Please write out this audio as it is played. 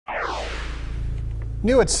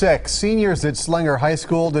New at 6, seniors at Slinger High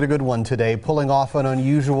School did a good one today, pulling off an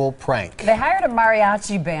unusual prank. They hired a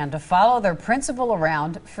mariachi band to follow their principal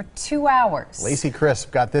around for 2 hours. Lacey Crisp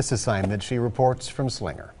got this assignment. She reports from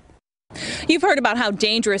Slinger. You've heard about how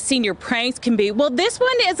dangerous senior pranks can be. Well, this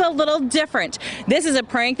one is a little different. This is a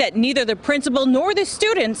prank that neither the principal nor the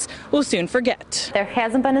students will soon forget. There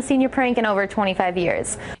hasn't been a senior prank in over 25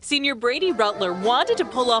 years. Senior Brady Ruttler wanted to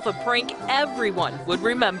pull off a prank everyone would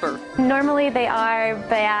remember. Normally they are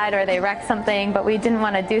bad or they wreck something, but we didn't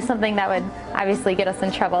want to do something that would obviously get us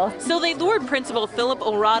in trouble. So they lured Principal Philip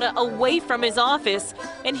Orada away from his office,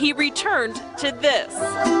 and he returned to this.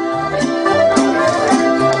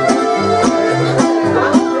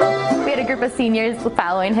 We had a group of seniors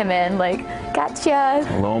following him in, like, gotcha.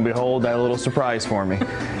 Lo and behold, that little surprise for me.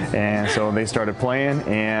 And so they started playing,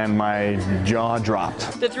 and my jaw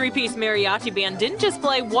dropped. The three-piece mariachi band didn't just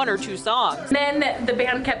play 1 or 2 songs. Then the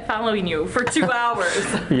band kept following you for 2 hours.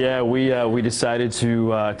 Yeah, we decided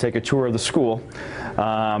to take a tour of the school.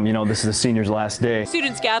 This is the seniors' last day.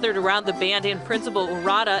 Students gathered around the band and Principal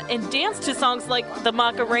Orada and danced to songs like the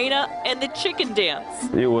Macarena and the Chicken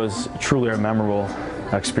Dance. It was truly a memorable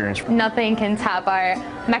experience. Nothing can top our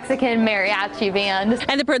Mexican mariachi band.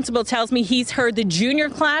 And the principal tells me he's heard the junior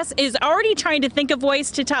class is already trying to think of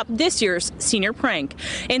ways to top this year's senior prank.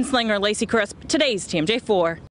 In Slinger, Lacey Crisp, today's TMJ4.